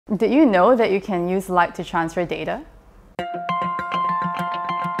Did you know that you can use light to transfer data?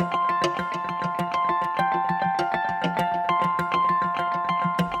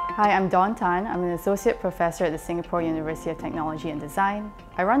 Hi, I'm Dawn Tan. I'm an associate professor at the Singapore University of Technology and Design.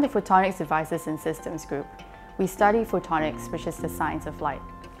 I run the Photonics Devices and Systems group. We study photonics, which is the science of light.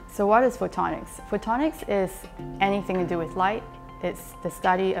 So what is photonics? Photonics is anything to do with light. It's the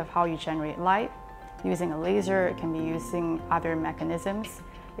study of how you generate light using a laser. It can be using other mechanisms.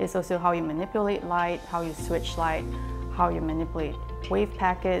 It's also how you manipulate light, how you switch light, how you manipulate wave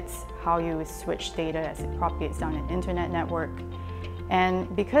packets, how you switch data as it propagates down an internet network.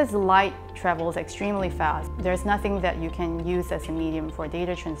 And because light travels extremely fast, there's nothing that you can use as a medium for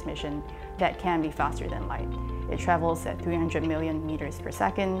data transmission that can be faster than light. It travels at 300 million meters per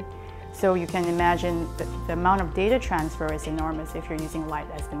second. So you can imagine that the amount of data transfer is enormous if you're using light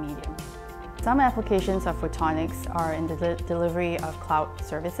as the medium. Some applications of photonics are in the delivery of cloud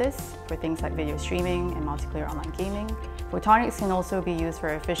services for things like video streaming and multiplayer online gaming. Photonics can also be used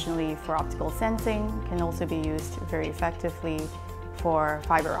very efficiently for optical sensing, can also be used very effectively for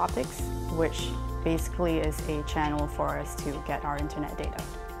fiber optics, which basically is a channel for us to get our internet data.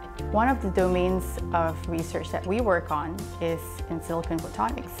 One of the domains of research that we work on is in silicon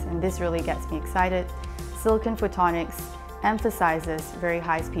photonics, and this really gets me excited. Silicon photonics emphasizes very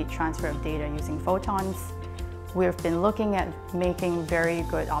high-speed transfer of data using photons. We've been looking at making very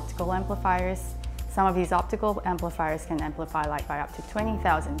good optical amplifiers. Some of these optical amplifiers can amplify light by up to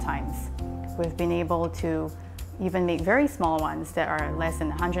 20,000 times. We've been able to even make very small ones that are less than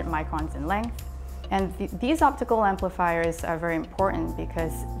 100 microns in length. And these optical amplifiers are very important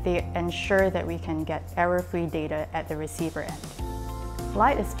because they ensure that we can get error-free data at the receiver end.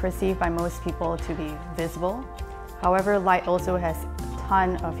 Light is perceived by most people to be visible. However, light also has a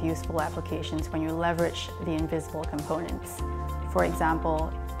ton of useful applications when you leverage the invisible components. For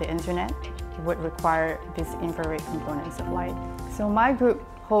example, the internet would require these infrared components of light. So my group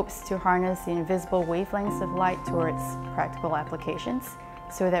hopes to harness the invisible wavelengths of light towards practical applications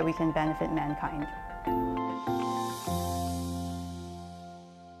so that we can benefit mankind.